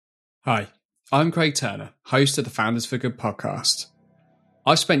Hi, I'm Craig Turner, host of the Founders for Good podcast.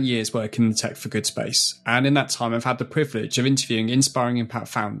 I've spent years working in the tech for good space, and in that time I've had the privilege of interviewing inspiring impact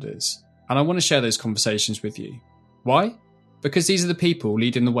founders, and I want to share those conversations with you. Why? Because these are the people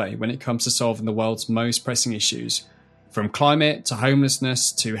leading the way when it comes to solving the world's most pressing issues, from climate to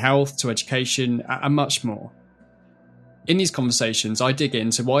homelessness to health to education and much more. In these conversations, I dig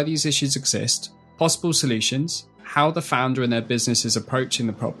into why these issues exist, possible solutions, how the founder and their business is approaching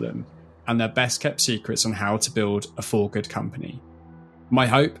the problem, and their best kept secrets on how to build a for good company. My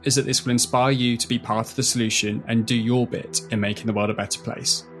hope is that this will inspire you to be part of the solution and do your bit in making the world a better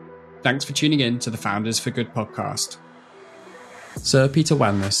place. Thanks for tuning in to the Founders for Good podcast. Sir Peter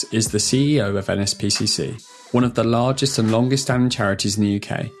Wanless is the CEO of NSPCC, one of the largest and longest standing charities in the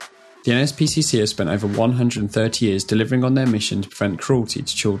UK. The NSPCC has spent over 130 years delivering on their mission to prevent cruelty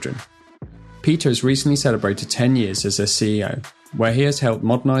to children. Peter has recently celebrated 10 years as their CEO, where he has helped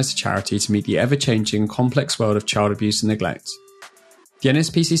modernise the charity to meet the ever-changing and complex world of child abuse and neglect. The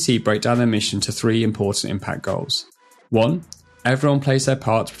NSPCC break down their mission to three important impact goals. 1. Everyone plays their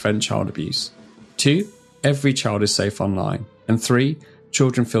part to prevent child abuse. 2. Every child is safe online. And 3.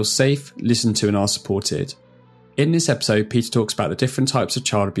 Children feel safe, listened to and are supported. In this episode, Peter talks about the different types of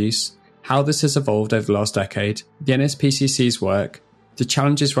child abuse, how this has evolved over the last decade, the NSPCC's work, the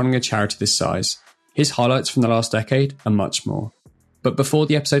challenges running a charity this size, his highlights from the last decade, and much more. But before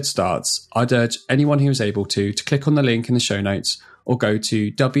the episode starts, I'd urge anyone who is able to click on the link in the show notes or go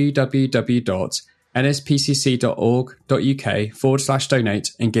to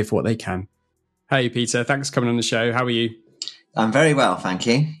www.nspcc.org.uk/donate and give what they can. Hey, Peter, thanks for coming on the show. How are you? I'm very well, thank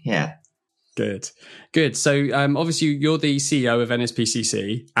you. Yeah. Good. So obviously you're the CEO of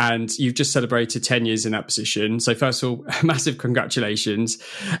NSPCC and you've just celebrated 10 years in that position. So first of all, massive congratulations.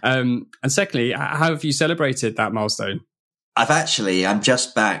 And secondly, how have you celebrated that milestone? I'm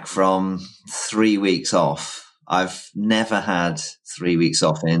just back from 3 weeks off. I've never had 3 weeks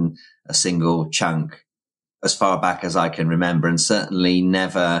off in a single chunk as far back as I can remember, and certainly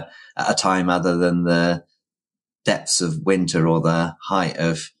never at a time other than the depths of winter or the height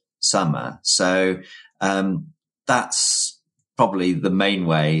of summer. So that's probably the main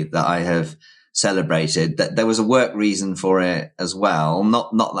way that I have celebrated. That there was a work reason for it as well.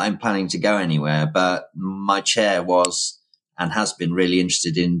 Not that I'm planning to go anywhere, but my chair was and has been really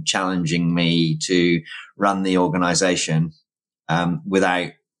interested in challenging me to run the organisation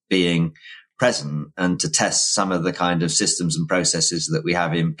without being present and to test some of the kind of systems and processes that we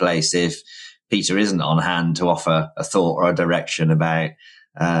have in place if Peter isn't on hand to offer a thought or a direction about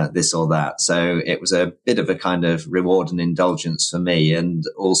this or that. So it was a bit of a kind of reward and indulgence for me, and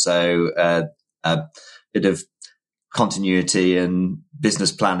also a bit of continuity and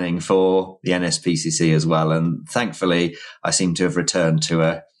business planning for the NSPCC as well. And thankfully, I seem to have returned to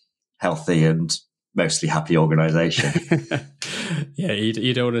a healthy and mostly happy organisation. Yeah,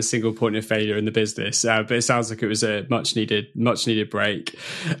 you don't want a single point of failure in the business, but it sounds like it was a much needed break.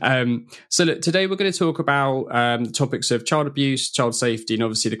 So look, today we're going to talk about the topics of child abuse, child safety, and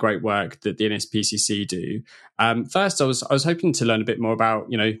obviously the great work that the NSPCC do. First, I was hoping to learn a bit more about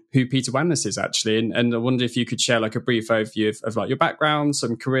who Peter Wanless is actually, and I wondered if you could share like a brief overview of like your background,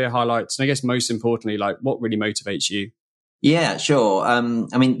 some career highlights, and I guess most importantly, like what really motivates you. Yeah, sure. I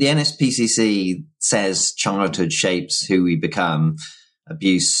mean, the NSPCC says childhood shapes who we become.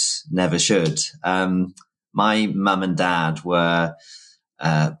 Abuse never should. My mum and dad were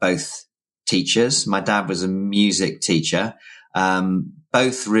both teachers. My dad was a music teacher,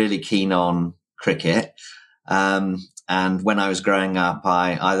 both really keen on cricket. And when I was growing up,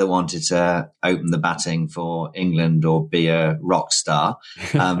 I either wanted to open the batting for England or be a rock star,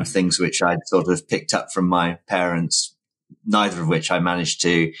 things which I'd sort of picked up from my parents, neither of which I managed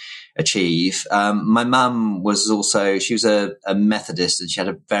to achieve. My mum was also, she was a Methodist, and she had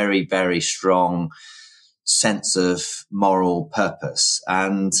a very, very strong sense of moral purpose.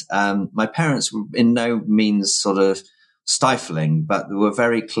 And my parents were in no means sort of stifling, but there were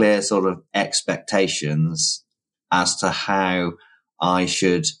very clear sort of expectations as to how I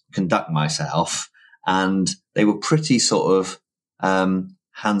should conduct myself. And they were pretty sort of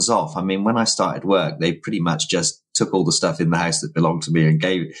hands off. I mean, when I started work, they pretty much just took all the stuff in the house that belonged to me and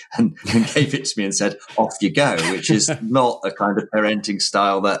gave it to me and said, off you go, which is not a kind of parenting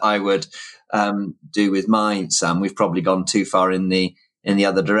style that I would do with my son. We've probably gone too far in the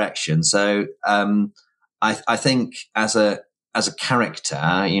other direction. So I think as a character,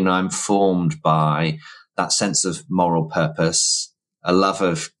 I'm formed by that sense of moral purpose, a love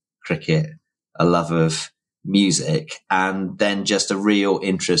of cricket, a love of music, and then just a real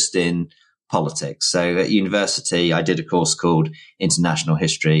interest in politics. So at university, I did a course called International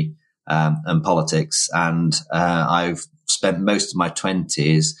History. and politics. And I've spent most of my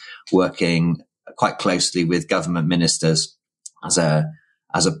 20s working quite closely with government ministers as a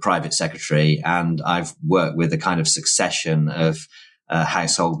private secretary. And I've worked with a kind of succession of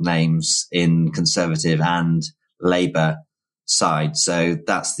household names in Conservative and Labour side. So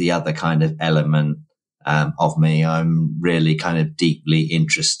that's the other kind of element of me. I'm really kind of deeply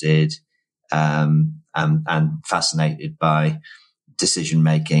interested and fascinated by decision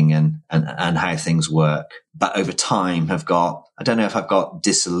making and how things work. But over time I don't know if I've got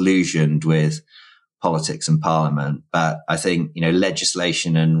disillusioned with politics and parliament, but I think,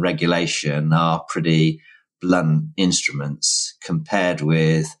 legislation and regulation are pretty blunt instruments compared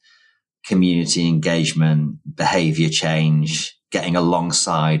with community engagement, behavior change, getting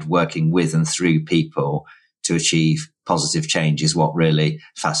alongside, working with and through people to achieve positive change is what really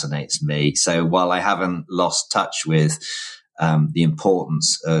fascinates me. So while I haven't lost touch with the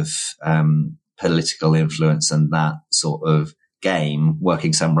importance of political influence and that sort of game,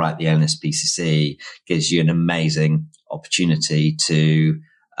 working somewhere like the NSPCC gives you an amazing opportunity to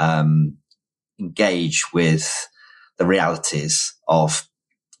engage with the realities of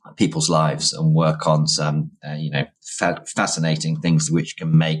people's lives and work on some, fascinating things which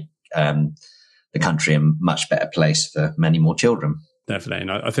can make the country a much better place for many more children. Definitely.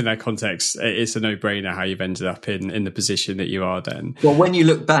 And I think that context, it's a no-brainer how you've ended up in the position that you are then. Well, when you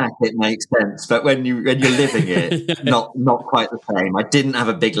look back, it makes sense. But when you're living it, yeah. not quite the same. I didn't have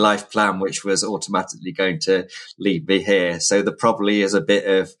a big life plan, which was automatically going to lead me here. So there probably is a bit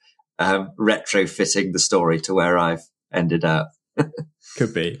of retrofitting the story to where I've ended up.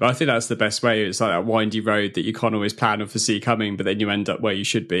 Could be. But I think that's the best way. It's like that windy road that you can't always plan or foresee coming, but then you end up where you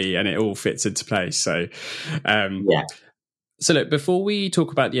should be and it all fits into place. So, yeah. So look, before we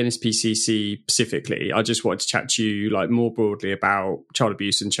talk about the NSPCC specifically, I just wanted to chat to you like more broadly about child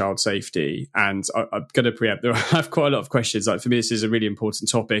abuse and child safety. And I'm going to preempt, I have quite a lot of questions. Like for me, this is a really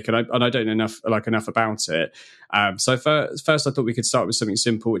important topic and I don't know enough about it. So first I thought we could start with something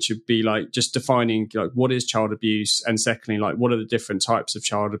simple, which would be like just defining like what is child abuse, and secondly, like what are the different types of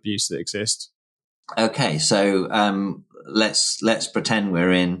child abuse that exist? Okay, so let's pretend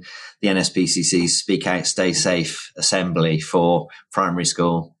we're in the NSPCC's Speak Out, Stay Safe assembly for primary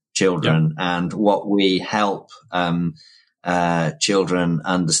school children. Yep. And what we help children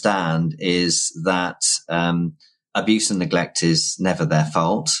understand is that abuse and neglect is never their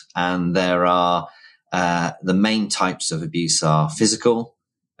fault. And there are the main types of abuse are physical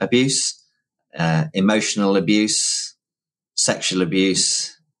abuse, emotional abuse, sexual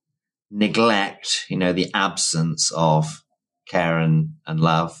abuse, neglect, the absence of care and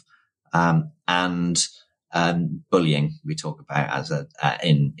love, and bullying we talk about as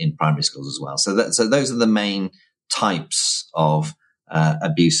in primary schools as well. So those are the main types of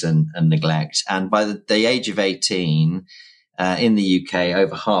abuse and neglect. And by the age of 18, in the UK,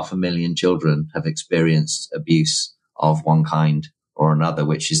 over 500,000 children have experienced abuse of one kind or another,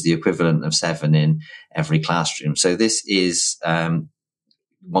 which is the equivalent of 7 in every classroom. So this is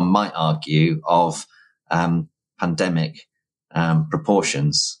one might argue of pandemic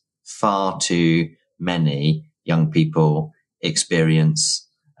proportions. Far too many young people experience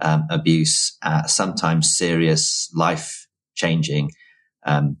abuse, sometimes serious, life-changing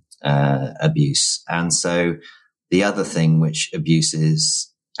abuse. And so the other thing which abuse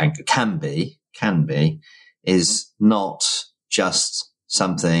is and can be is not just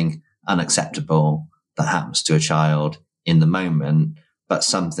something unacceptable that happens to a child in the moment, but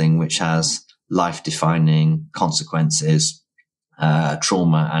something which has life-defining consequences,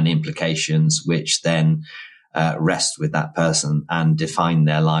 trauma and implications, which then rest with that person and define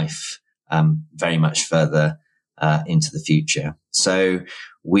their life very much further into the future. So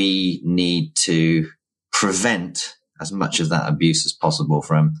we need to prevent as much of that abuse as possible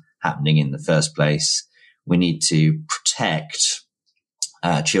from happening in the first place. We need to protect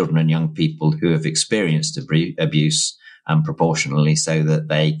children and young people who have experienced abuse proportionally so that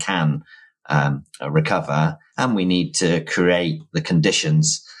they can recover. And we need to create the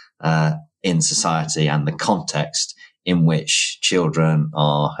conditions in society and the context in which children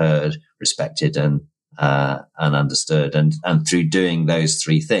are heard, respected, and understood. And through doing those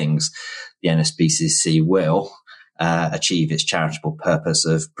three things, the NSPCC will achieve its charitable purpose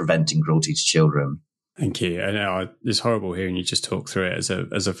of preventing cruelty to children. Thank you. I know it's horrible hearing you just talk through it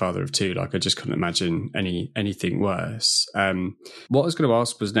as a father of two. Like I just couldn't imagine anything worse. What I was going to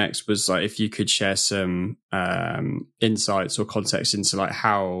ask was like if you could share some insights or context into like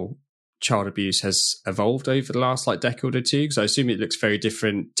how child abuse has evolved over the last decade or two? Because I assume it looks very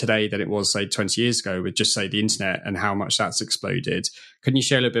different today than it was, say, 20 years ago with just, say, the internet and how much that's exploded. Can you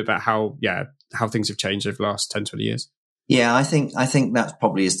share a little bit about how things have changed over the last 10, 20 years? Yeah, I think that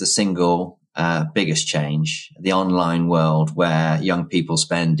probably is the single biggest change. The online world, where young people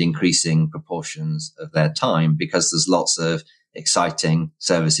spend increasing proportions of their time because there's lots of exciting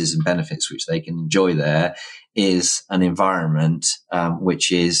services and benefits which they can enjoy there, is an environment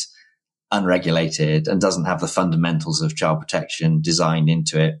which is unregulated and doesn't have the fundamentals of child protection designed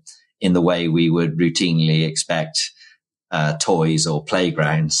into it in the way we would routinely expect toys or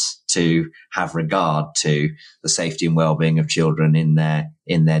playgrounds to have regard to the safety and well-being of children in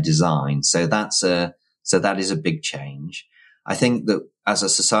their design. So that is a big change. I think that as a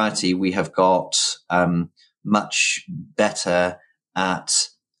society, we have got much better at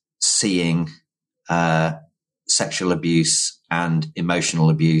seeing sexual abuse and emotional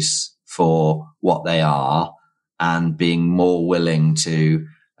abuse for what they are, and being more willing to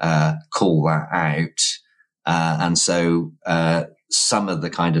call that out. And so some of the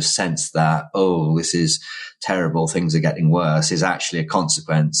kind of sense that, oh, this is terrible, things are getting worse, is actually a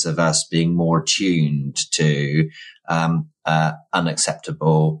consequence of us being more attuned to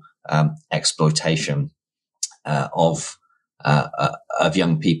unacceptable exploitation of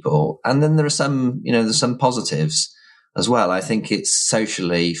young people. And then there's some positives as well. I think it's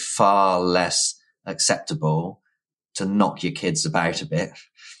socially far less acceptable to knock your kids about a bit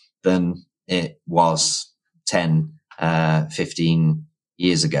than it was 10, 15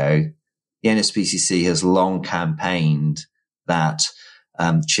 years ago. The NSPCC has long campaigned that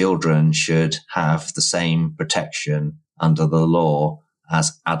children should have the same protection under the law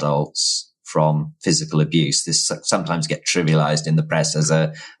as adults from physical abuse. This sometimes gets trivialized in the press as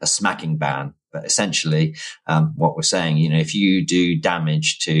a smacking ban. But essentially, what we're saying, if you do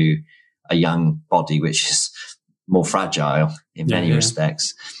damage to a young body, which is more fragile in many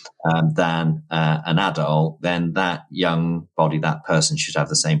respects than an adult, then that young body, that person should have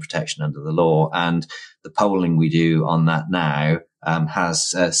the same protection under the law. And the polling we do on that now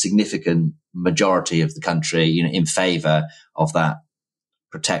has a significant majority of the country, in favour of that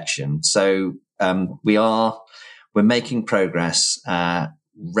protection. So we're making progress,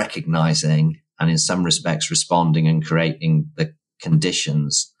 recognising and in some respects responding and creating the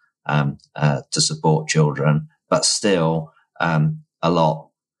conditions to support children, but still a lot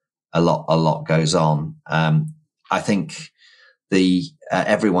goes on. I think the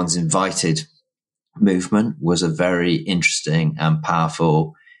Everyone's Invited movement was a very interesting and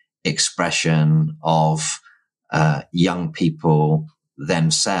powerful expression of young people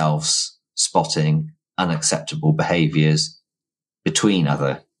themselves spotting unacceptable behaviours between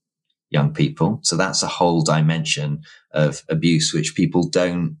other young people. So that's a whole dimension of abuse which people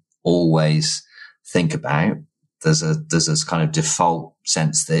don't always think about. There's this kind of default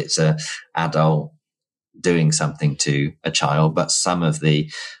sense that it's an adult doing something to a child, but some of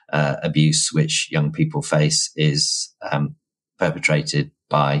the abuse which young people face is perpetrated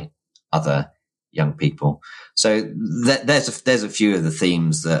by other young people. So there's a few of the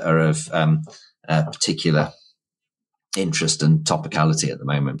themes that are of particular interest and topicality at the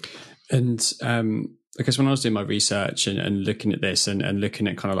moment. And because when I was doing my research and looking at this and looking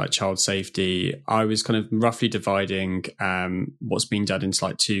at kind of child safety, I was kind of roughly dividing what's being done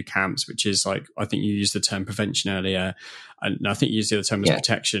into two camps, which is I think you used the term prevention earlier, and I think you used the other term as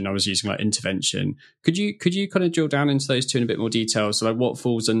protection. I was using intervention. Could you kind of drill down into those two in a bit more detail? So what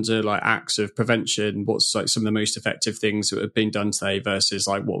falls under acts of prevention? What's some of the most effective things that have been done today versus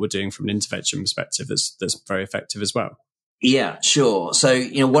what we're doing from an intervention perspective that's very effective as well? Yeah, sure. So,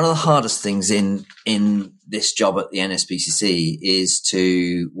 one of the hardest things in this job at the NSPCC is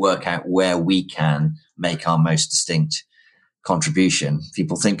to work out where we can make our most distinct contribution.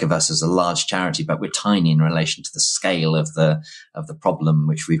 People think of us as a large charity, but we're tiny in relation to the scale of the problem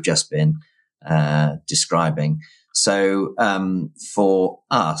which we've just been describing. So, for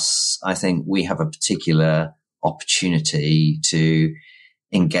us, I think we have a particular opportunity to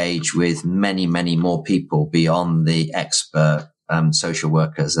engage with many, many more people beyond the expert social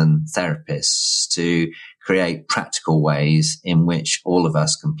workers and therapists to create practical ways in which all of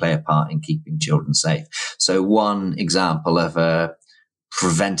us can play a part in keeping children safe. So one example of a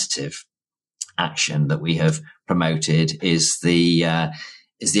preventative action that we have promoted is the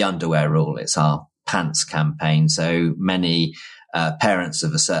underwear rule. It's our pants campaign. So many parents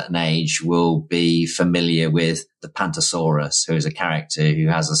of a certain age will be familiar with the Pantosaurus, who is a character who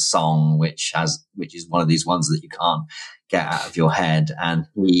has a song which is one of these ones that you can't get out of your head, and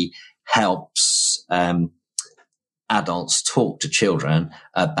he helps adults talk to children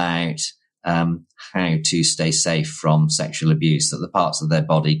about how to stay safe from sexual abuse, that the parts of their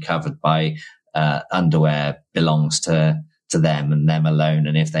body covered by underwear belongs to them and them alone.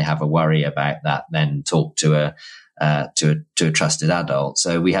 And if they have a worry about that, then talk to a trusted adult.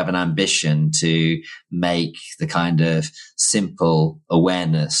 So we have an ambition to make the kind of simple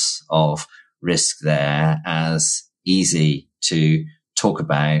awareness of risk there as easy to talk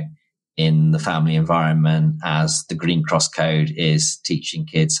about in the family environment as the Green Cross Code is teaching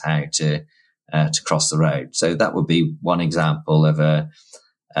kids how to cross the road. So that would be one example of a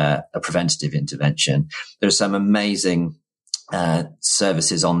preventative intervention. There's some amazing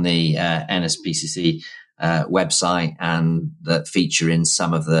services on the NSPCC website, and that feature in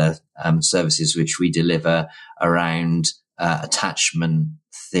some of the services which we deliver around attachment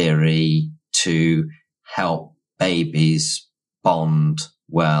theory to help babies bond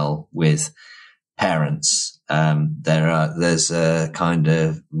well with parents. There's a kind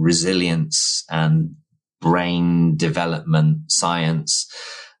of resilience and brain development science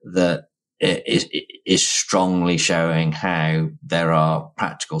that is strongly showing how there are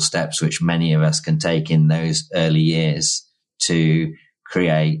practical steps which many of us can take in those early years to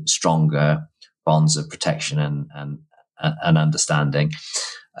create stronger bonds of protection and understanding.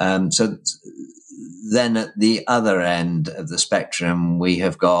 So then at the other end of the spectrum, we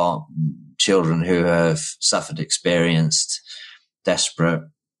have got children who have experienced desperate,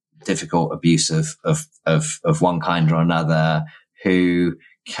 difficult abuse of one kind or another, who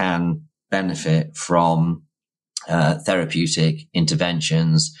can benefit from therapeutic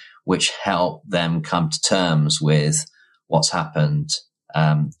interventions which help them come to terms with what's happened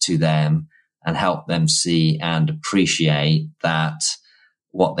to them, and help them see and appreciate that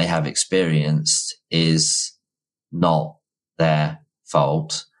what they have experienced is not their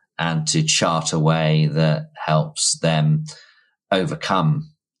fault, and to chart a way that helps them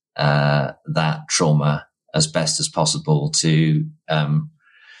overcome that trauma as best as possible, to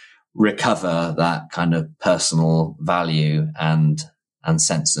recover that kind of personal value and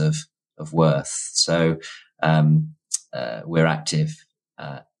sense of worth. So we're active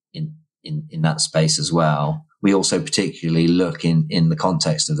in that space as well. We also particularly look in the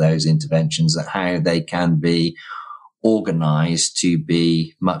context of those interventions at how they can be organized to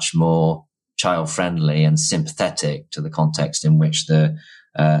be much more child friendly and sympathetic to the context in which the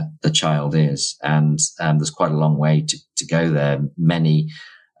child is. And there's quite a long way to go there. Many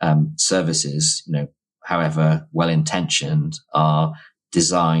services, however well intentioned, are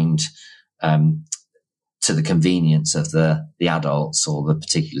designed to the convenience of the adults or the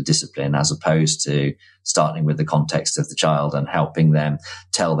particular discipline, as opposed to starting with the context of the child and helping them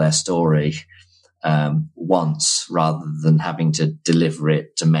tell their story once, rather than having to deliver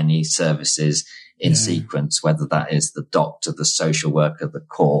it to many services in sequence, whether that is the doctor, the social worker, the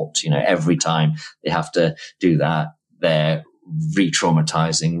court. Every time they have to do that, they're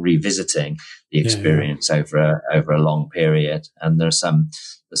re-traumatizing, revisiting the experience over a long period. And there's some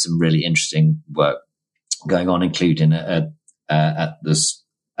really interesting work going on, including at this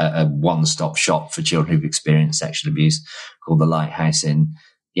a one-stop shop for children who've experienced sexual abuse called the Lighthouse in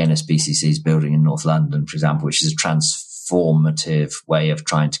the NSPCC's building in North London, for example, which is a transformative way of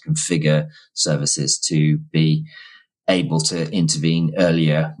trying to configure services to be able to intervene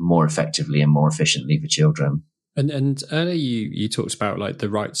earlier, more effectively and more efficiently for children. And earlier you talked about like the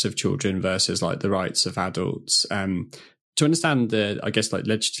rights of children versus like the rights of adults. To understand the, I guess, like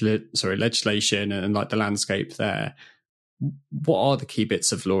legislation and like the landscape there, what are the key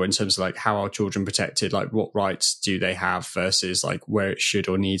bits of law in terms of like how are children protected? Like what rights do they have versus like where it should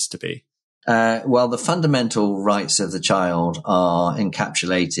or needs to be? Well, the fundamental rights of the child are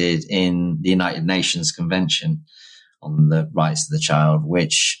encapsulated in the United Nations Convention on the Rights of the Child,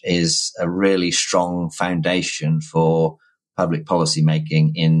 which is a really strong foundation for public policy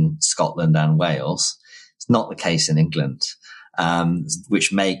making in Scotland and Wales. It's not the case in England,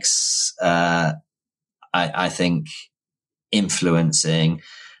 which makes, I think, influencing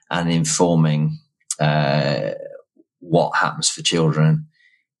and informing what happens for children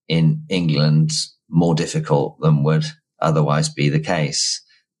in England more difficult than would otherwise be the case.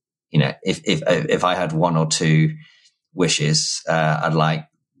 If I had one or two wishes, I'd like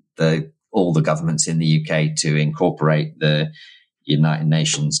all the governments in the UK to incorporate the United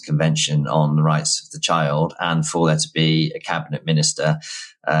Nations Convention on the Rights of the Child, and for there to be a cabinet minister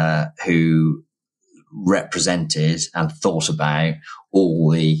who represented and thought about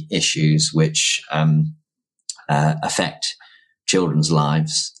all the issues which affect children's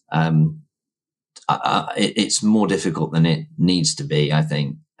lives. It's more difficult than it needs to be, I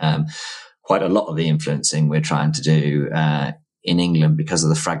think. quite a lot of the influencing we're trying to do in England because of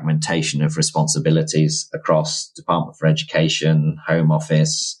the fragmentation of responsibilities across Department for Education, Home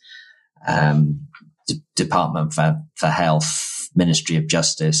Office, Department for Health, Ministry of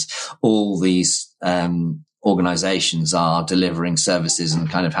Justice. All these organisations are delivering services and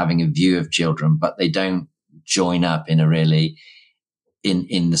kind of having a view of children, but they don't join up in a really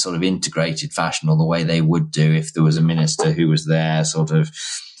in the sort of integrated fashion or the way they would do if there was a minister who was there sort of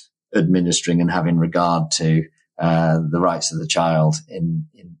administering and having regard to the rights of the child in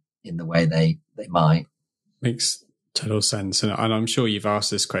the way they might. Makes total sense. And I'm sure you've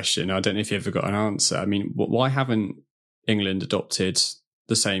asked this question. I don't know if you ever got an answer. I mean, why haven't England adopted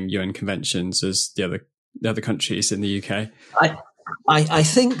the same UN conventions as the other countries in the UK? I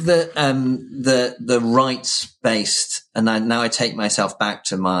think that the rights-based, and now I take myself back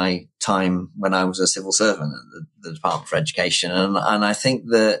to my time when I was a civil servant at the Department for Education, and I think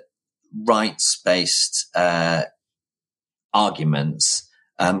that rights-based arguments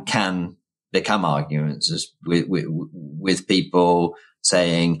can become arguments with people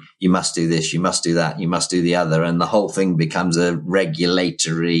saying you must do this, you must do that, you must do the other, and the whole thing becomes a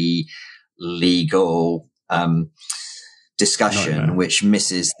regulatory, legal discussion, which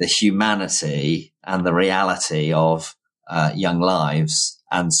misses the humanity and the reality of young lives.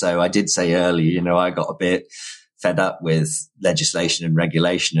 And so I did say earlier, I got a bit fed up with legislation and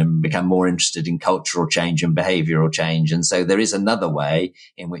regulation and become more interested in cultural change and behavioural change. And so there is another way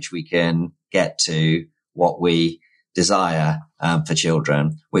in which we can get to what we desire for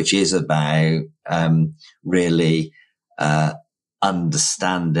children, which is about really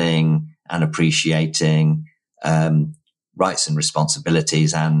understanding and appreciating rights and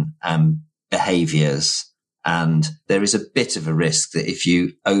responsibilities and behaviours. And there is a bit of a risk that if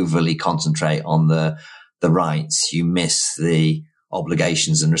you overly concentrate on the rights, you miss the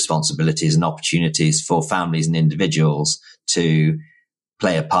obligations and responsibilities and opportunities for families and individuals to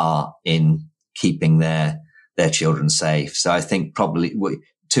play a part in keeping their children safe. So I think probably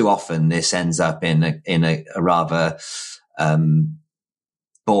too often this ends up in a rather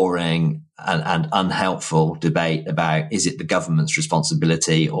boring and unhelpful debate about, is it the government's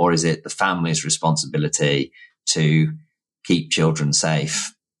responsibility or is it the family's responsibility to keep children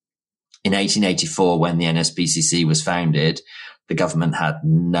safe? In 1884, when the NSPCC was founded, the government had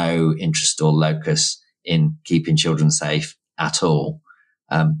no interest or locus in keeping children safe at all.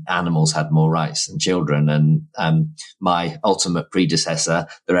 Animals had more rights than children. And my ultimate predecessor,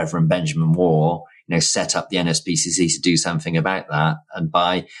 the Reverend Benjamin Waugh, set up the NSPCC to do something about that. And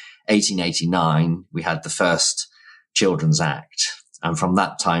by 1889, we had the first Children's Act. And from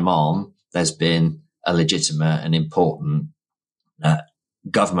that time on, there's been a legitimate and important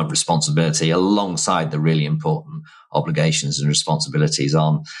government responsibility alongside the really important obligations and responsibilities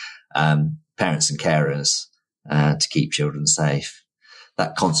on parents and carers to keep children safe.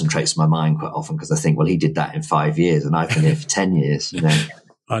 That concentrates my mind quite often because I think, well, he did that in 5 years and I've been here for 10 years,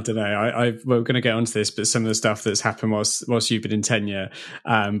 I don't know. We're going to get onto this, but some of the stuff that's happened whilst you've been in tenure,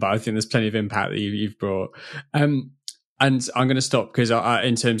 but I think there's plenty of impact that you've brought. And I'm going to stop because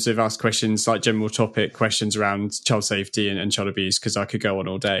in terms of ask questions, like general topic questions around child safety and child abuse, because I could go on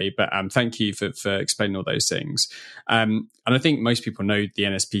all day. But thank you for explaining all those things. And I think most people know the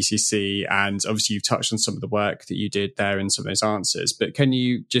NSPCC, and obviously you've touched on some of the work that you did there and some of those answers. But can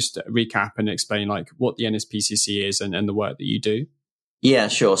you just recap and explain what the NSPCC is and the work that you do? Yeah,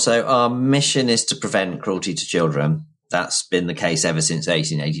 sure. So our mission is to prevent cruelty to children. That's been the case ever since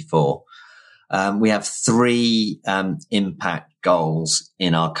 1884. We have 3 impact goals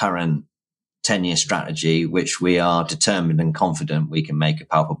in our current 10-year strategy, which we are determined and confident we can make a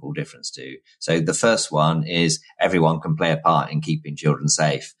palpable difference to. So the first one is everyone can play a part in keeping children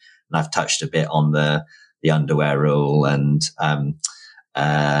safe. And I've touched a bit on the underwear rule, and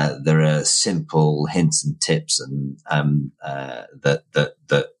there are simple hints and tips and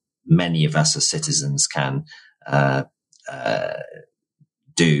that many of us as citizens can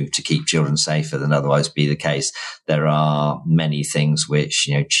do to keep children safer than otherwise be the case. There are many things which,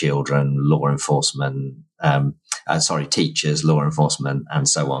 children, law enforcement, teachers, law enforcement, and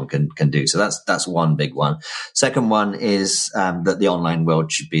so on can do. So that's one big one. Second one is that the online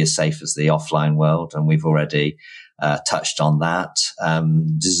world should be as safe as the offline world, and we've already touched on that.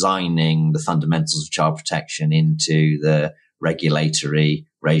 Designing the fundamentals of child protection into the regulatory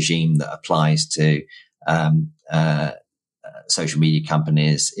regime that applies to social media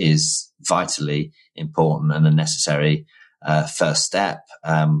companies is vitally important and a necessary first step.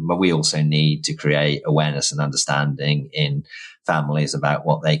 But we also need to create awareness and understanding in families about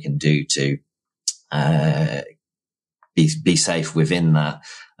what they can do to be safe within that.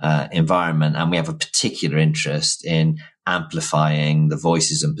 environment, and we have a particular interest in amplifying the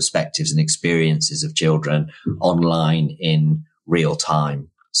voices and perspectives and experiences of children online in real time.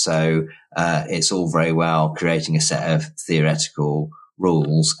 So it's all very well creating a set of theoretical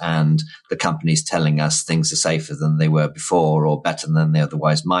rules and the companies telling us things are safer than they were before or better than they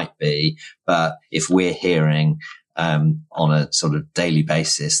otherwise might be. But if we're hearing on a sort of daily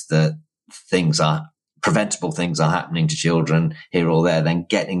basis that preventable things are happening to children here or there, then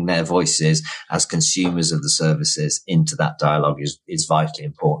getting their voices as consumers of the services into that dialogue is vitally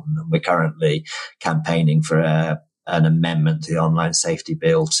important. And we're currently campaigning for an amendment to the Online Safety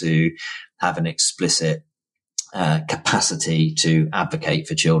Bill to have an explicit capacity to advocate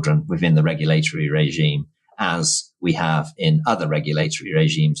for children within the regulatory regime, as we have in other regulatory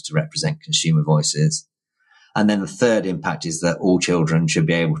regimes to represent consumer voices. And then the third impact is that all children should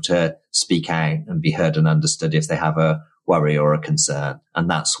be able to speak out and be heard and understood if they have a worry or a concern. And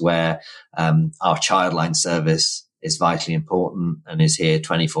that's where our Childline service is vitally important and is here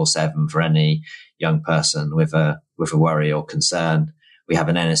 24/7 for any young person with a worry or concern. We have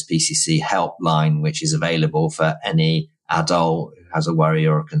an NSPCC helpline, which is available for any adult who has a worry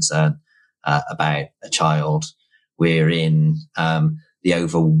or a concern about a child. We're in the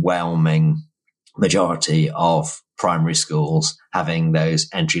overwhelming majority of primary schools having those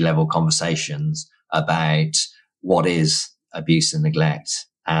entry-level conversations about what is abuse and neglect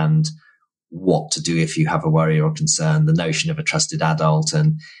and what to do if you have a worry or concern, the notion of a trusted adult.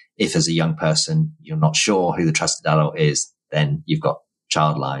 And if as a young person you're not sure who the trusted adult is, then you've got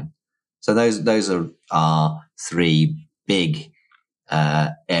Childline. So those are our three big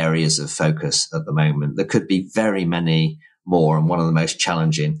areas of focus at the moment. There could be very many more, and one of the most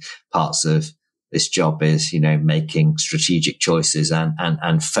challenging parts of this job is, making strategic choices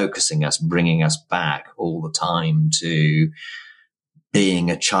and focusing us, bringing us back all the time to being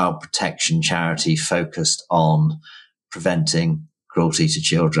a child protection charity focused on preventing cruelty to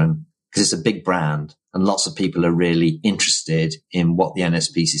children, because it's a big brand and lots of people are really interested in what the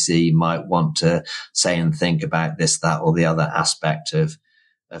NSPCC might want to say and think about this, that, or the other aspect of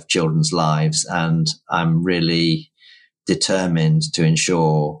children's lives. And I'm really determined to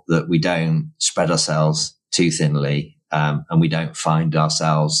ensure that we don't spread ourselves too thinly, and we don't find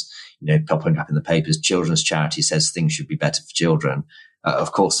ourselves, popping up in the papers. Children's charity says things should be better for children.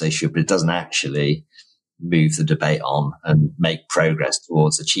 Of course they should, but it doesn't actually move the debate on and make progress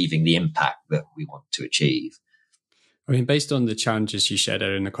towards achieving the impact that we want to achieve. I mean, based on the challenges you shared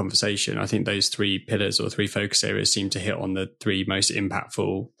earlier in the conversation, I think those three pillars or three focus areas seem to hit on the three most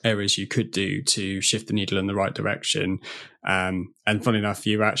impactful areas you could do to shift the needle in the right direction. And funny enough,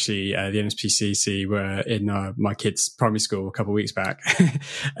 you actually, the NSPCC were in my kids' primary school a couple of weeks back,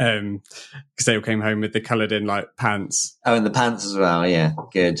 because they all came home with the coloured in pants. Oh, and the pants as well. Yeah,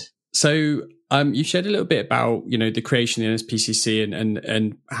 good. So you shared a little bit about, the creation of the NSPCC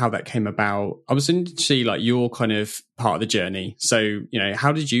and how that came about. I was interested to see your kind of part of the journey. So,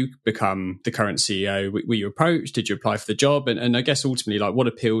 how did you become the current CEO? Were you approached? Did you apply for the job? And I guess ultimately, what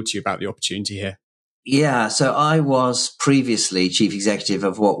appealed to you about the opportunity here? Yeah, so I was previously chief executive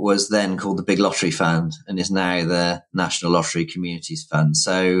of what was then called the Big Lottery Fund and is now the National Lottery Communities Fund.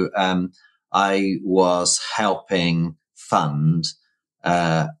 So I was helping fund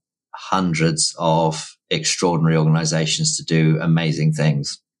hundreds of extraordinary organizations to do amazing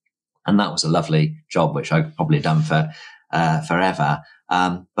things. And that was a lovely job, which I've probably done for forever.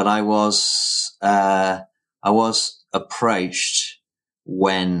 But I was approached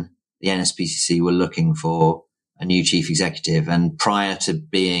when the NSPCC were looking for a new chief executive. And prior to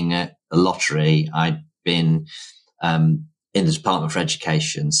being at the lottery, I'd been in the Department for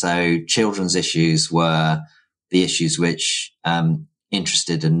Education. So children's issues were the issues which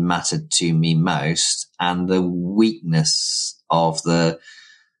interested and mattered to me most. And the weakness of the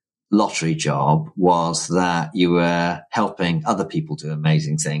lottery job was that you were helping other people do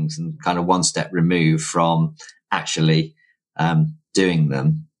amazing things and kind of one step removed from actually doing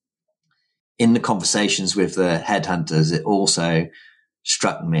them. In the conversations with the headhunters, it also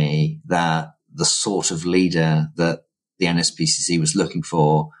struck me that the sort of leader that the NSPCC was looking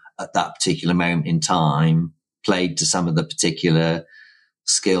for at that particular moment in time played to some of the particular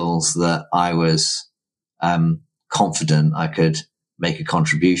skills that I was confident I could make a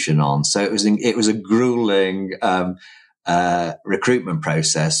contribution on. So it was a grueling recruitment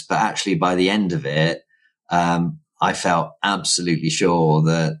process, but actually by the end of it, I felt absolutely sure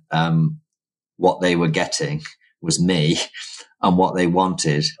that what they were getting was me and what they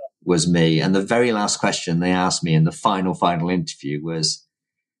wanted was me. And the very last question they asked me in the final interview was,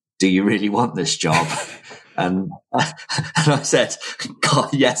 do you really want this job? And I said,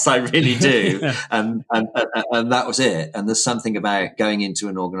 God, yes, I really do. And that was it. And there's something about going into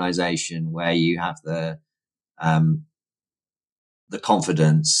an organization where you have the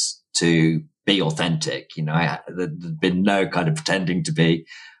confidence to be authentic. There'd been no kind of pretending to be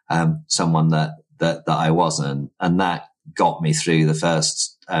someone that I wasn't. And that got me through the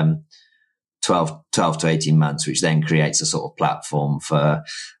first 12 to 18 months, which then creates a sort of platform for,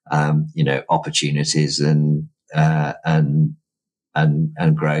 opportunities and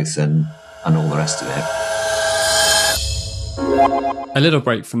growth and all the rest of it. A little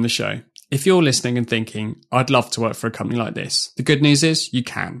break from the show. If you're listening and thinking, I'd love to work for a company like this, the good news is you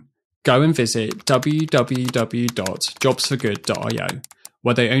can. Go and visit www.jobsforgood.io,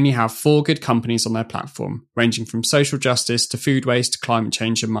 where they only have 4 good companies on their platform, ranging from social justice to food waste to climate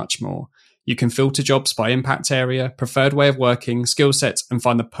change and much more. You can filter jobs by impact area, preferred way of working, skill sets, and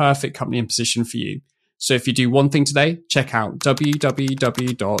find the perfect company and position for you. So if you do one thing today, check out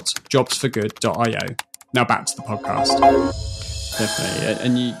www.jobsforgood.io. Now back to the podcast. Definitely.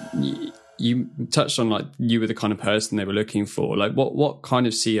 And you touched on, like, you were the kind of person they were looking for. Like, what kind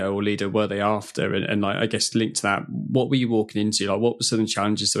of CEO or leader were they after? And like, I guess linked to that, what were you walking into? Like, what were some of the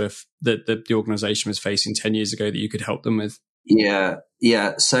challenges that the organisation was facing 10 years ago that you could help them with? Yeah.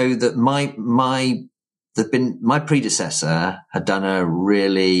 So that my predecessor had done a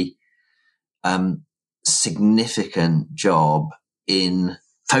really significant job in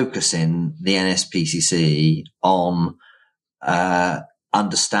focusing the NSPCC on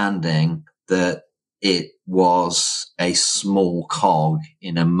understanding that it was a small cog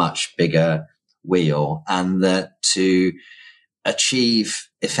in a much bigger wheel, and that to achieve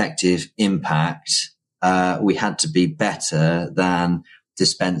effective impact, we had to be better than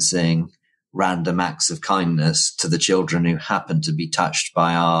dispensing random acts of kindness to the children who happened to be touched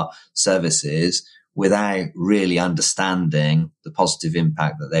by our services without really understanding the positive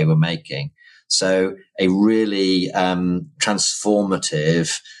impact that they were making. So a really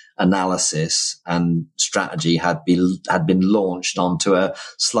transformative analysis and strategy had been launched onto a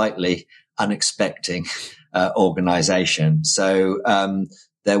slightly unexpected organization. So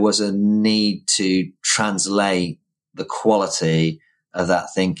there was a need to translate the quality of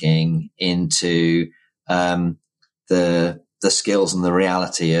that thinking into the skills and the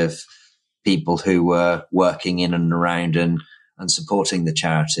reality of people who were working in and around and supporting the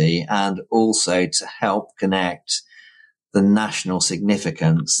charity, and also to help connect the national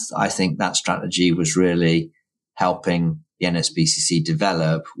significance. I think that strategy was really helping the NSPCC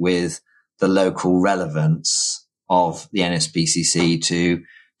develop with the local relevance of the NSPCC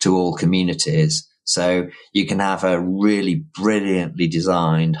to all communities. So you can have a really brilliantly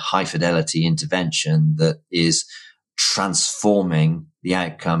designed high fidelity intervention that is transforming the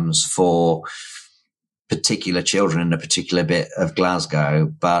outcomes for particular children in a particular bit of Glasgow.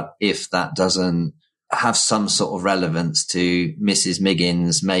 But if that doesn't have some sort of relevance to Mrs.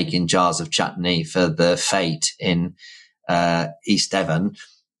 Miggins making jars of chutney for the fete in East Devon,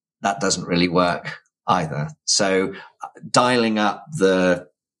 that doesn't really work either. So dialing up the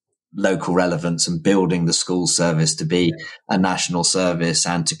local relevance and building the school service to be a national service,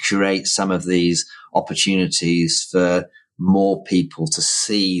 and to create some of these opportunities for more people to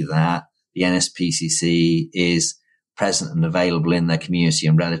see that the NSPCC is present and available in their community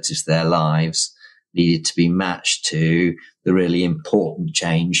and relative to their lives, needed to be matched to the really important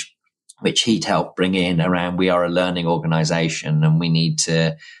change which he'd helped bring in around, we are a learning organisation and we need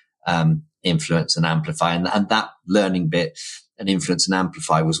to influence and amplify. And that learning bit and influence and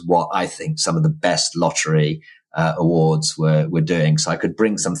amplify was what I think some of the best lottery awards were doing. So I could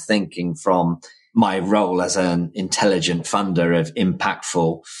bring some thinking from my role as an intelligent funder of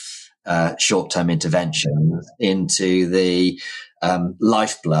impactful short-term interventions into the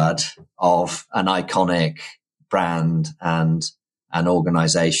lifeblood of an iconic brand and an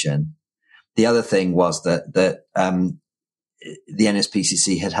organisation. The other thing was that the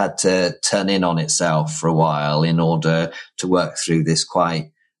NSPCC had to turn in on itself for a while in order to work through this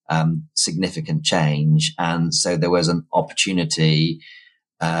quite significant change. And so there was an opportunity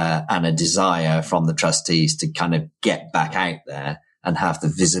and a desire from the trustees to kind of get back out there and have the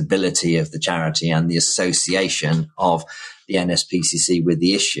visibility of the charity and the association of the NSPCC with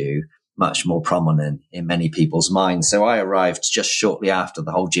the issue much more prominent in many people's minds. So I arrived just shortly after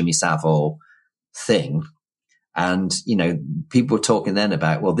the whole Jimmy Savile thing. And, you know, people were talking then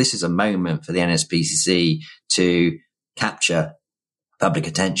about, well, this is a moment for the NSPCC to capture public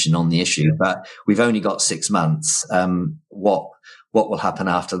attention on the issue, but we've only got 6 months. What what will happen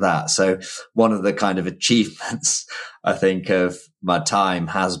after that? So one of the kind of achievements, I think, of my time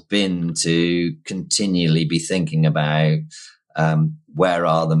has been to continually be thinking about where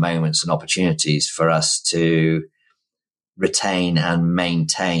are the moments and opportunities for us to retain and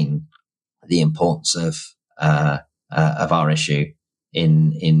maintain the importance of our issue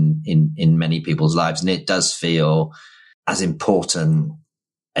in many people's lives. And it does feel as important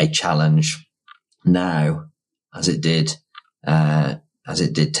a challenge now as it did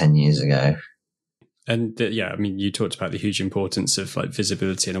 10 years ago. And I mean, you talked about the huge importance of like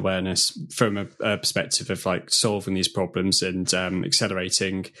visibility and awareness from a perspective of like solving these problems and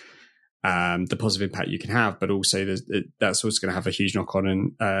accelerating the positive impact you can have, but also that's also going to have a huge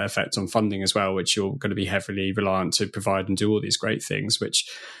knock-on effect on funding as well, which you're going to be heavily reliant to provide and do all these great things, which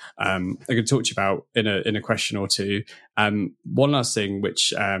I'm going to talk to you about in a question or two. One last thing,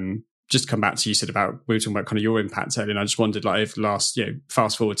 which just come back to you said about, we were talking about kind of your impact earlier, and I just wondered, like, over the last,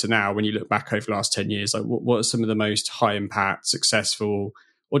 fast forward to now, when you look back over the last 10 years, like what are some of the most high impact, successful,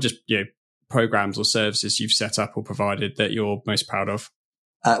 or just programs or services you've set up or provided that you're most proud of?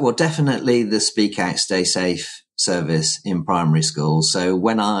 Well, definitely the Speak Out, Stay Safe service in primary schools. So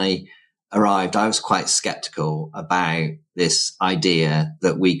when I arrived, I was quite skeptical about this idea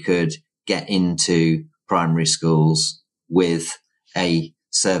that we could get into primary schools with a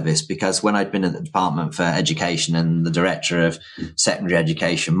service, because when I'd been at the Department for Education and the Director of Secondary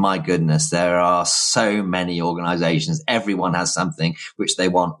Education, my goodness, there are so many organisations. Everyone has something which they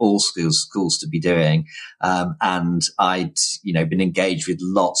want all schools to be doing. And I'd, been engaged with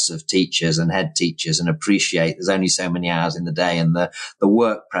lots of teachers and head teachers, and appreciate there's only so many hours in the day, and the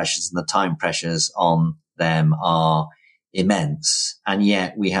work pressures and the time pressures on them are immense. And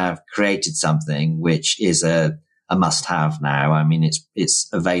yet we have created something which is a must-have now. I mean, it's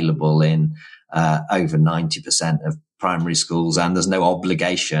available in over 90% of primary schools, and there's no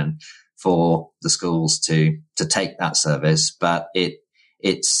obligation for the schools to take that service, but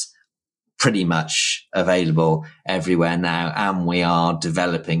it's pretty much available everywhere now, and we are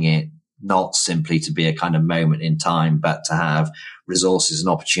developing it not simply to be a kind of moment in time, but to have resources and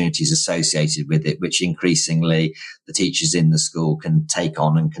opportunities associated with it, which increasingly the teachers in the school can take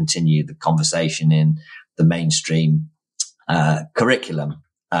on and continue the conversation in the mainstream curriculum,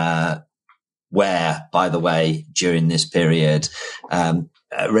 where, by the way, during this period,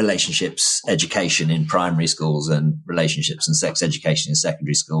 relationships education in primary schools and relationships and sex education in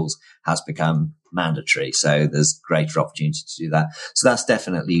secondary schools has become mandatory. So there's greater opportunity to do that. So that's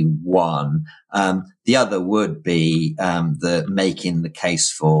definitely one. The other would be the making the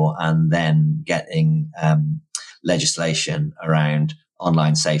case for and then getting legislation around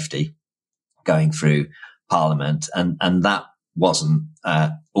online safety going through Parliament, and that wasn't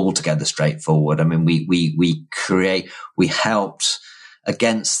altogether straightforward. I mean, we helped,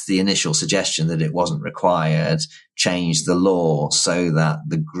 against the initial suggestion that it wasn't required, change the law so that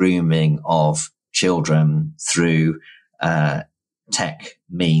the grooming of children through tech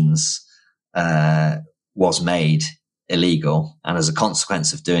means was made illegal. And as a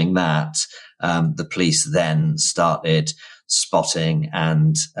consequence of doing that, the police then started spotting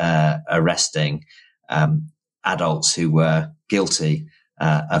and arresting adults who were guilty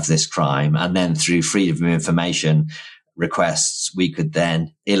of this crime. And then through freedom of information requests, we could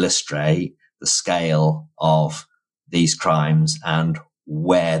then illustrate the scale of these crimes and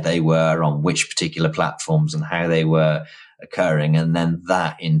where they were on which particular platforms and how they were occurring. And then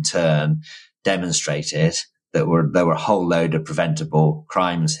that in turn demonstrated that there were a whole load of preventable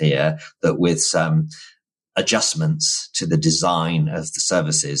crimes here that, with some adjustments to the design of the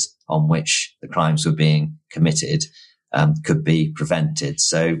services on which the crimes were being committed, could be prevented.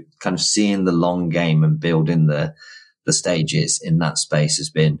 So kind of seeing the long game and building the stages in that space has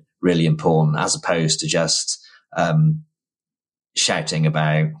been really important, as opposed to just shouting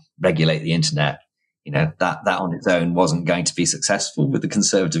about regulate the internet. That on its own wasn't going to be successful with the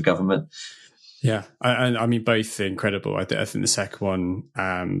Conservative government. Yeah, I mean, both incredible. I think the second one,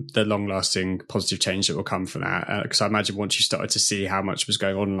 the long-lasting positive change that will come from that, because I imagine once you started to see how much was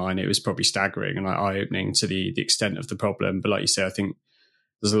going on online, it was probably staggering and eye-opening to the extent of the problem. But like you say, I think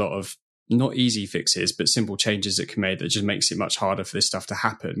there's a lot of not easy fixes, but simple changes that can be made that just makes it much harder for this stuff to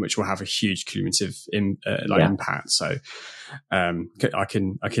happen, which will have a huge cumulative impact. So I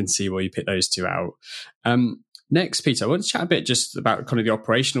can see why you pick those two out. Next, Peter, I want to chat a bit just about kind of the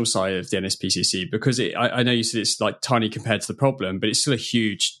operational side of the NSPCC, because I know you said it's like tiny compared to the problem, but it's still a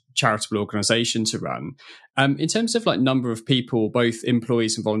huge charitable organisation to run. In terms of like number of people, both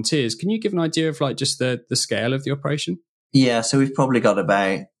employees and volunteers, can you give an idea of like just the scale of the operation? Yeah, so we've probably got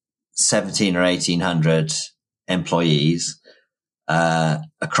about 17 or 1800 employees.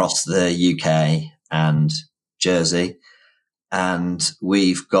 across the UK and Jersey. And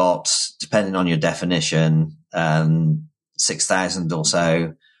we've got, depending on your definition, 6,000 or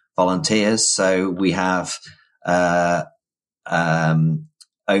so volunteers. So we have over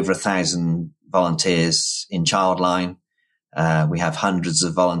 1,000 volunteers in Childline. We have hundreds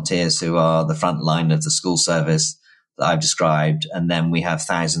of volunteers who are the front line of the school service that I've described. And then we have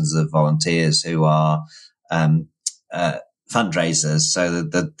thousands of volunteers who are fundraisers. So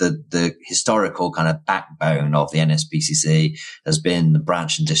the historical kind of backbone of the NSPCC has been the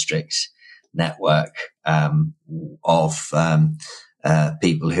branch and district network of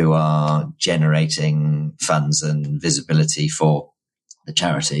people who are generating funds and visibility for the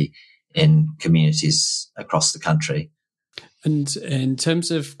charity in communities across the country. And in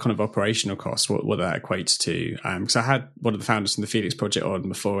terms of kind of operational costs, what that equates to, because I had one of the founders from the Felix Project on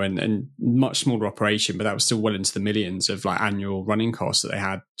before, and much smaller operation, but that was still well into the millions of like annual running costs that they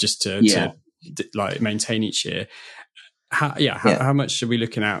had just to like maintain each year. How much are we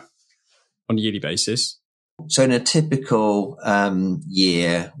looking at on a yearly basis? So in a typical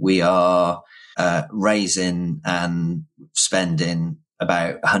year, we are raising and spending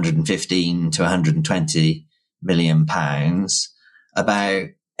about 115 to 120 million pounds. About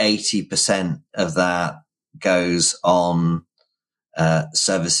 80% of that goes on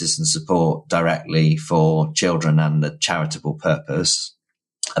services and support directly for children and a charitable purpose.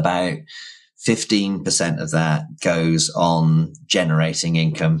 About 15% of that goes on generating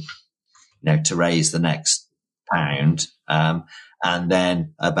income, to raise the next pound. And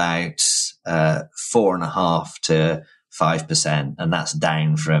then about 4.5% to 5%, and that's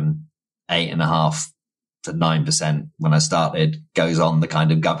down from 8.5% to 9% when I started, goes on the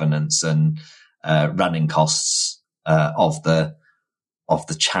kind of governance and running costs of the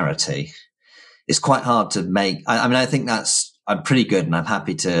charity. It's quite hard to make. I think I'm pretty good, and I'm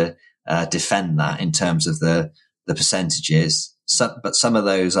happy to defend that in terms of the percentages. But some of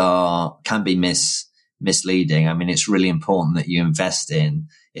those can be misleading. I mean, it's really important that you invest in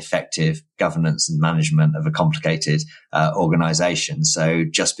effective governance and management of a complicated organization. So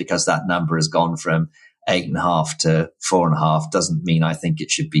just because that number has gone from 8.5 to 4.5 doesn't mean I think it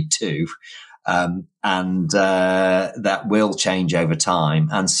should be 2. And that will change over time.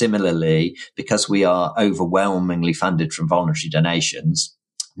 And similarly, because we are overwhelmingly funded from voluntary donations,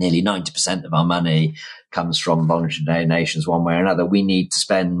 nearly 90% of our money comes from voluntary donations one way or another, we need to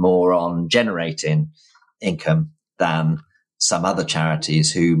spend more on generating income than some other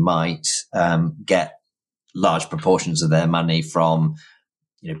charities who might get large proportions of their money from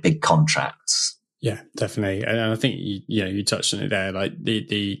big contracts. Yeah, definitely. And I think you touched on it there. Like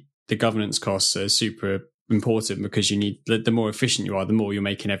the governance costs are super important because you need the more efficient you are, the more you're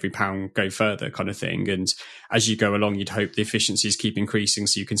making every pound go further, kind of thing. And as you go along, you'd hope the efficiencies keep increasing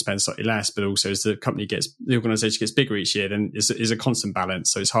so you can spend slightly less. But also as the organisation gets bigger each year, then is a constant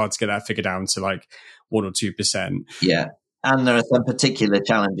balance. So it's hard to get that figure down to like 1 or 2%. Yeah, and there are some particular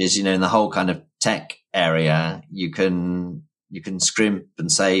challenges. In the whole kind of tech area, you can scrimp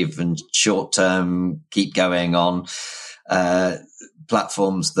and save and short term keep going on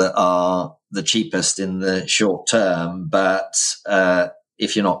platforms that are the cheapest in the short term. But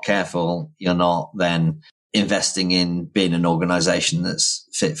if you're not careful, you're not then investing in being an organization that's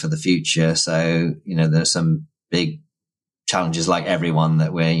fit for the future. So, there's some big challenges like everyone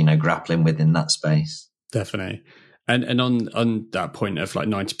that we're, grappling with in that space. Definitely. And on that point of like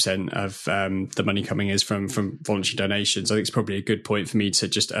 90% of the money coming is from voluntary donations, I think it's probably a good point for me to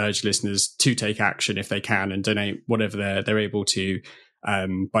just urge listeners to take action if they can and donate whatever they're able to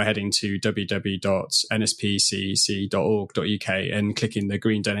by heading to www.nspcc.org.uk and clicking the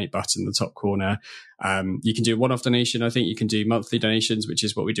green donate button in the top corner. You can do a one-off donation. I think you can do monthly donations, which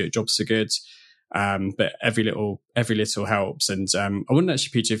is what we do at Jobs for Good. But every little helps. And I wouldn't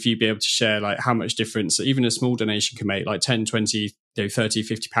actually, Peter, if you'd be able to share like how much difference even a small donation can make, like 10, 20, 30,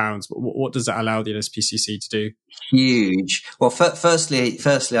 50 pounds. What does that allow the NSPCC to do? Huge. Well, firstly,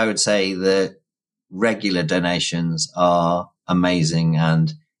 I would say that regular donations are amazing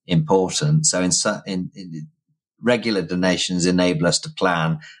and important. So in regular donations enable us to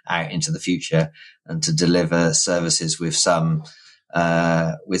plan out into the future and to deliver services with some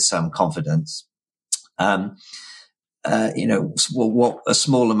confidence. What a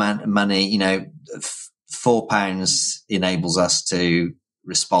small amount of money, £4 enables us to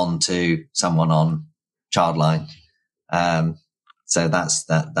respond to someone on Childline. So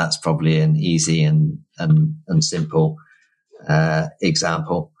that's probably an easy and simple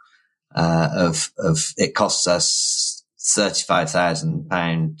example of it costs us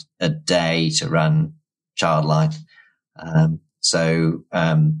 £35,000 a day to run Childline. So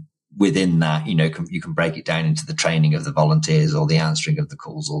within that, you can break it down into the training of the volunteers, or the answering of the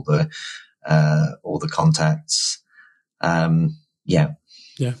calls, or the contacts. Yeah.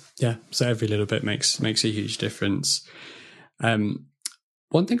 So every little bit makes a huge difference.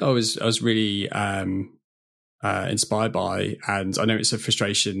 One thing I was really inspired by, and I know it's a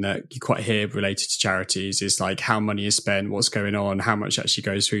frustration that you quite hear related to charities, is like how money is spent, what's going on, how much actually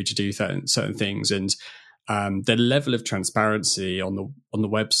goes through to do certain things, and the level of transparency on the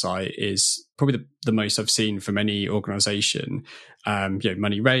website is probably the most I've seen from any organisation.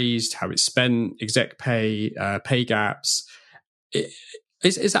 Money raised, how it's spent, exec pay, pay gaps.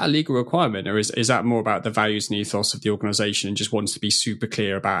 Is that a legal requirement, or is that more about the values and ethos of the organisation and just wants to be super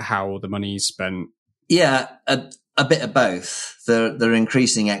clear about how the money is spent? Yeah, a bit of both. There are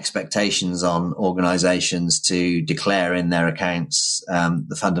increasing expectations on organisations to declare in their accounts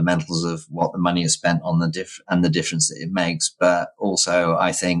the fundamentals of what the money is spent on, and the difference that it makes. But also,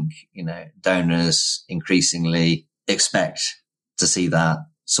 I think donors increasingly expect to see that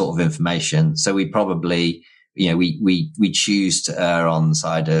sort of information. So we probably, we choose to err on the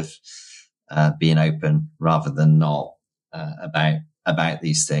side of being open rather than not about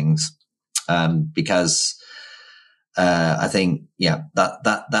these things. Because I think,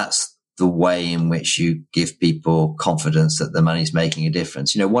 that's the way in which you give people confidence that the money's making a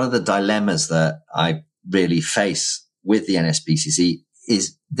difference. One of the dilemmas that I really face with the NSPCC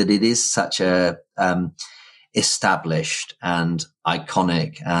is that it is such a established and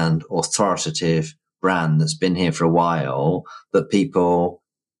iconic and authoritative brand that's been here for a while, that people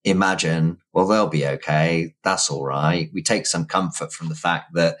imagine, well, they'll be okay. That's all right. We take some comfort from the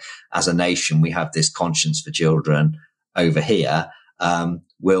fact that as a nation, we have this conscience for children over here.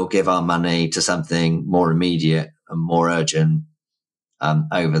 We'll give our money to something more immediate and more urgent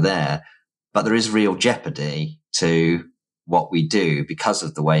over there. But there is real jeopardy to what we do because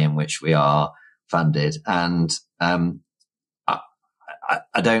of the way in which we are funded. And I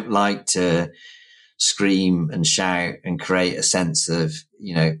don't like to scream and shout and create a sense of,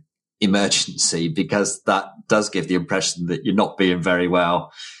 emergency, because that does give the impression that you're not being very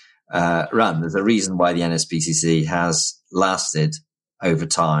well run. There's a reason why the NSPCC has lasted over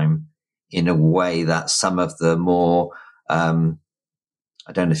time in a way that some of the more, I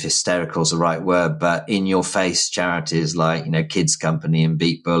don't know if hysterical is the right word, but in your face charities like, Kids Company and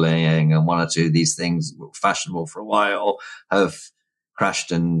Beat Bullying and one or two of these things were fashionable for a while, have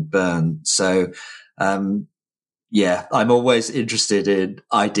crashed and burned. So, I'm always interested in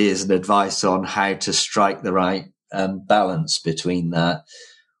ideas and advice on how to strike the right balance between that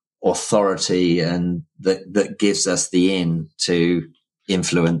authority and that gives us the in to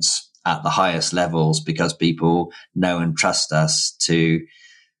influence at the highest levels, because people know and trust us to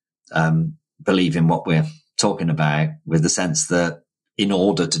believe in what we're talking about, with the sense that in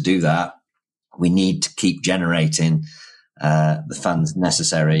order to do that, we need to keep generating the funds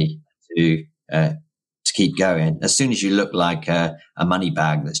necessary to keep going. As soon as you look like a money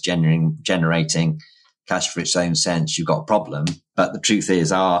bag that's generating cash for its own sense, you've got a problem. But the truth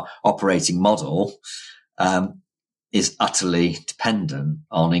is, our operating model is utterly dependent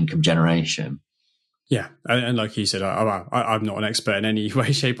on income generation. Yeah, and like you said, I'm not an expert in any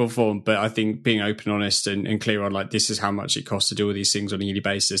way, shape or form, but I think being open, honest and clear on, like, this is how much it costs to do all these things on a yearly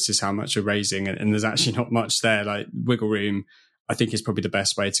basis, this is how much you're raising, and there's actually not much there. Like, wiggle room, I think, is probably the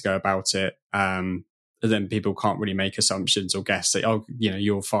best way to go about it. Then people can't really make assumptions or guess that,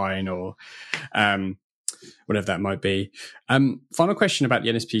 you're fine, or whatever that might be. Final question about the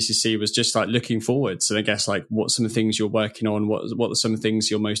NSPCC was just like looking forward. So I guess, like, what's some of the things you're working on? What are some of the things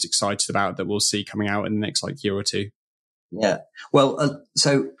you're most excited about that we'll see coming out in the next year or two? Yeah. Well,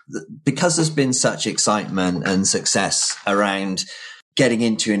 because there's been such excitement and success around getting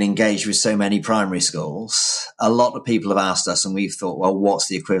into and engaged with so many primary schools, a lot of people have asked us, and we've thought, well, what's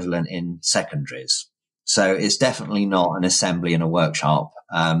the equivalent in secondaries? So it's definitely not an assembly and a workshop.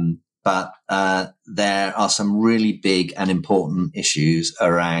 But there are some really big and important issues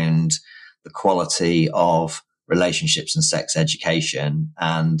around the quality of relationships and sex education,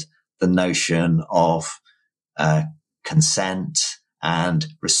 and the notion of consent and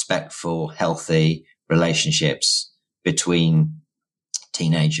respectful, healthy relationships between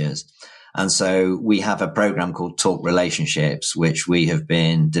teenagers. And so we have a program called Talk Relationships, which we have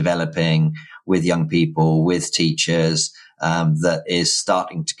been developing with young people, with teachers, that is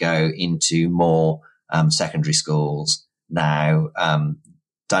starting to go into more secondary schools now,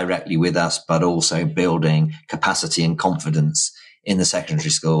 directly with us, but also building capacity and confidence in the secondary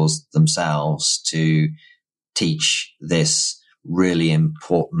schools themselves to teach this really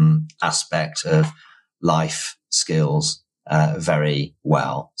important aspect of life skills very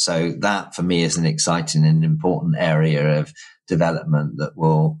well. So that for me is an exciting and important area of development that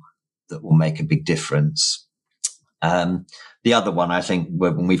will make a big difference. The other one, I think,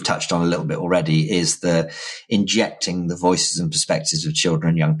 when we've touched on a little bit already, is the injecting the voices and perspectives of children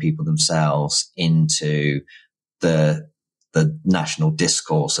and young people themselves into the national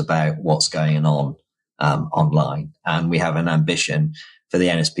discourse about what's going on online. And we have an ambition for the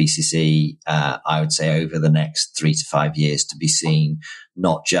NSPCC, I would say, over the next 3 to 5 years, to be seen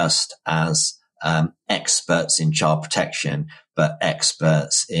not just as experts in child protection, but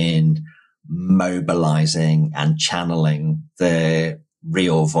experts in mobilizing and channeling the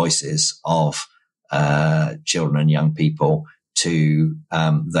real voices of children and young people to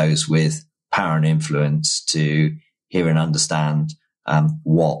those with power and influence to hear and understand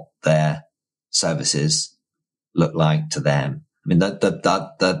what their services look like to them. I mean,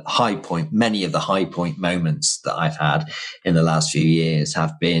 the high point, many of the high point moments that I've had in the last few years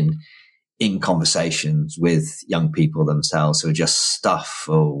have been in conversations with young people themselves who are just stuffed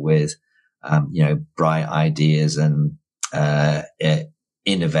full with bright ideas and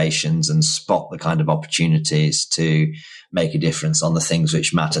innovations, and spot the kind of opportunities to make a difference on the things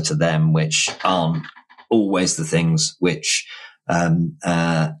which matter to them, which aren't always the things which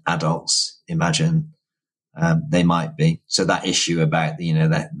adults imagine they might be. So that issue about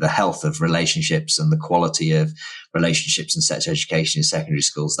the health of relationships and the quality of relationships and sex education in secondary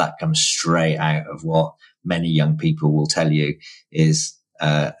schools, that comes straight out of what many young people will tell you is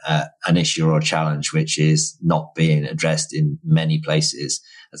an issue or a challenge which is not being addressed in many places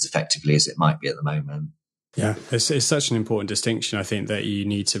as effectively as it might be at the moment. Yeah, it's such an important distinction. I think that you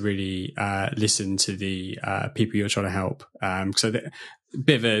need to really listen to the people you're trying to help. So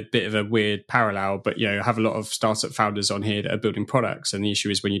bit of a weird parallel, but I have a lot of startup founders on here that are building products, and the issue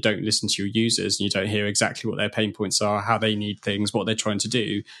is when you don't listen to your users and you don't hear exactly what their pain points are, how they need things, what they're trying to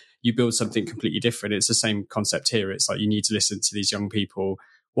do, you build something completely different. It's the same concept here. It's like you need to listen to these young people.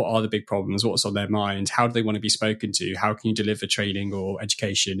 What are the big problems? What's on their mind? How do they want to be spoken to? How can you deliver training or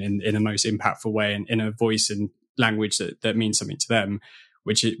education in the most impactful way and in a voice and language that means something to them,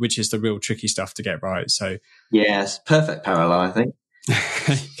 which is the real tricky stuff to get right. So yes, perfect parallel, I think.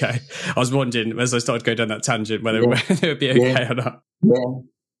 Okay. I was wondering as I started going down that tangent whether it would be okay or not. Yeah,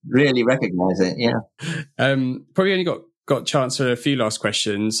 really recognise it. Yeah. Probably only got a chance for a few last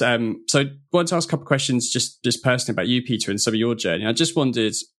questions. So I wanted to ask a couple of questions just personally about you, Peter, and some of your journey. I just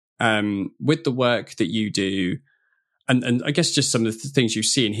wondered, with the work that you do, and I guess just some of the things you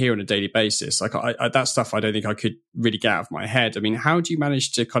see and hear on a daily basis, like that stuff I don't think I could really get out of my head. I mean, how do you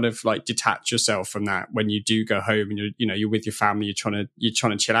manage to kind of like detach yourself from that when you do go home and you're with your family, you're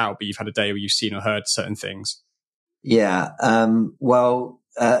trying to chill out, but you've had a day where you've seen or heard certain things? Yeah.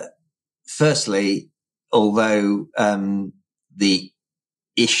 Firstly, although the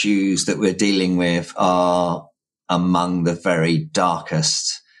issues that we're dealing with are among the very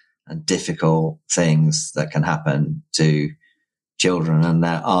darkest and difficult things that can happen to children, and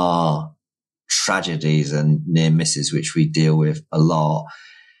there are tragedies and near misses which we deal with a lot,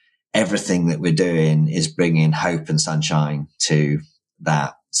 everything that we're doing is bringing hope and sunshine to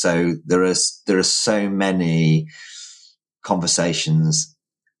that. So there are so many conversations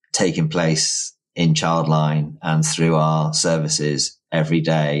taking place in Childline and through our services every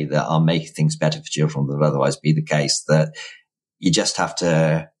day that are making things better for children that would otherwise be the case, that you just have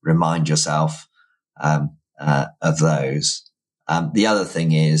to remind yourself of those. The other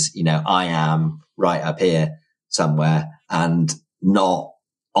thing is, I am right up here somewhere and not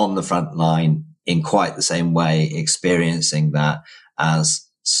on the front line in quite the same way experiencing that as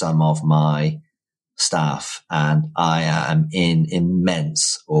some of my staff. And I am in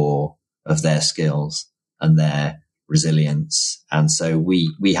immense awe of their skills and their resilience. And so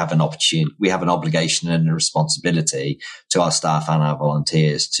we have an opportunity, we have an obligation and a responsibility to our staff and our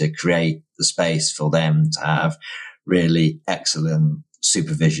volunteers to create the space for them to have really excellent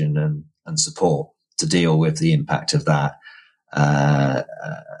supervision and support to deal with the impact of that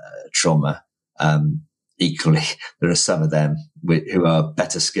trauma. Equally, there are some of them who are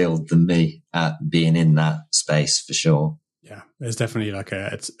better skilled than me at being in that space, for sure. Yeah, there's definitely like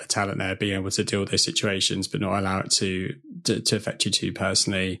a talent there, being able to deal with those situations, but not allow it to affect you too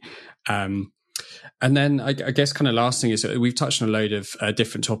personally. And then I guess kind of last thing is we've touched on a load of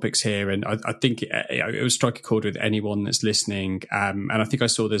different topics here, and I think it will strike a chord with anyone that's listening. And I think I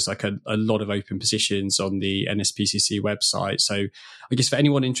saw there's like a lot of open positions on the NSPCC website. So I guess for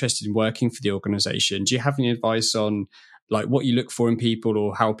anyone interested in working for the organisation, do you have any advice on like what you look for in people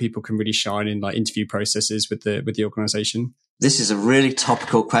or how people can really shine in like interview processes with the organisation? This is a really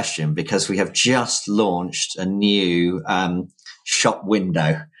topical question because we have just launched a new shop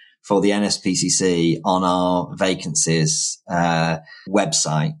window for the NSPCC on our vacancies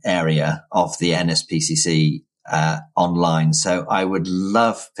website area of the NSPCC online. So I would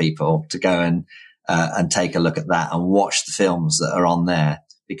love people to go and take a look at that and watch the films that are on there,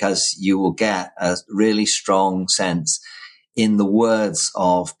 because you will get a really strong sense, in the words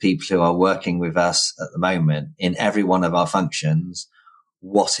of people who are working with us at the moment in every one of our functions,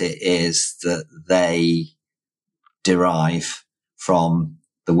 what it is that they derive from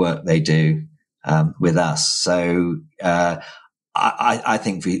the work they do with us. So I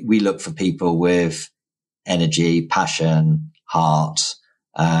think we look for people with energy, passion, heart,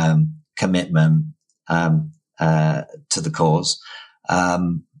 commitment to the cause,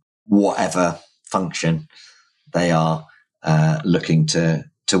 whatever function they are looking to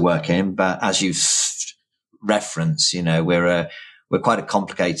work in. But as you've referenced, we're quite a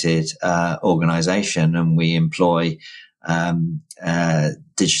complicated organization, and we employ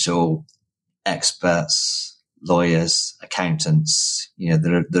digital experts, lawyers, accountants.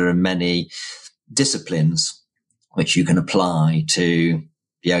 There are many disciplines which you can apply to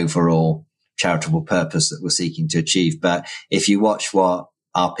the overall charitable purpose that we're seeking to achieve. But if you watch what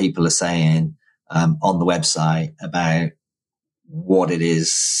our people are saying on the website about what it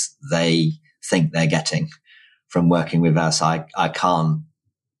is they think they're getting from working with us, I can't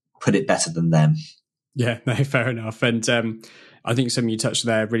put it better than them. Yeah, no, fair enough. And I think something you touched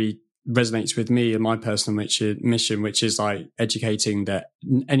there really resonates with me and my personal mission, which is like educating that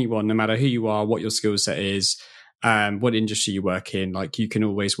anyone, no matter who you are, what your skill set is, what industry you work in, like you can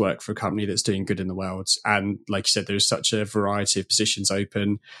always work for a company that's doing good in the world. And like you said, there's such a variety of positions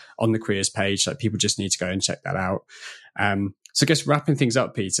open on the careers page that people just need to go and check that out. So I guess wrapping things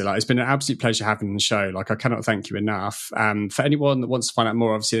up, Peter, like it's been an absolute pleasure having you on the show. Like I cannot thank you enough. For anyone that wants to find out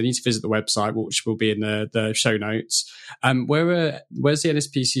more, obviously they need to visit the website, which will be in the show notes. Where's the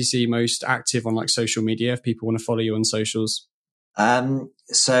NSPCC most active on like social media if people want to follow you on socials?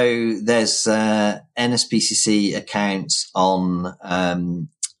 So there's NSPCC accounts on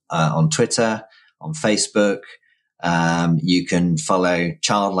Twitter, on Facebook. You can follow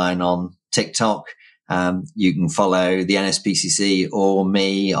Childline on TikTok. You can follow the NSPCC or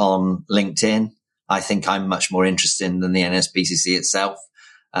me on LinkedIn. I think I'm much more interesting than the NSPCC itself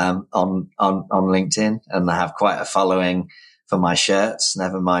on LinkedIn, and I have quite a following for my shirts.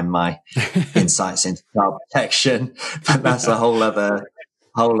 Never mind my insights into child protection, but that's a whole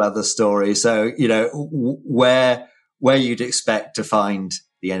other story. So where you'd expect to find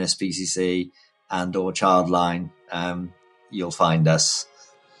the NSPCC and or Childline, you'll find us.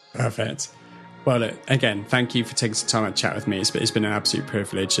 Perfect. Well, look, again, thank you for taking some time to chat with me. It's been an absolute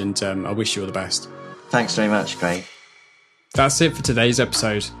privilege, and I wish you all the best. Thanks very much, Craig. That's it for today's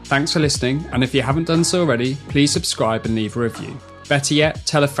episode. Thanks for listening, and if you haven't done so already, please subscribe and leave a review. Better yet,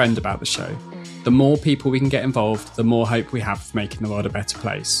 tell a friend about the show. The more people we can get involved, the more hope we have for making the world a better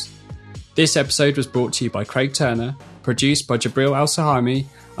place. This episode was brought to you by Craig Turner, produced by Jabril Al-Sahami,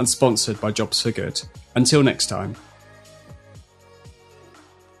 and sponsored by Jobs for Good. Until next time.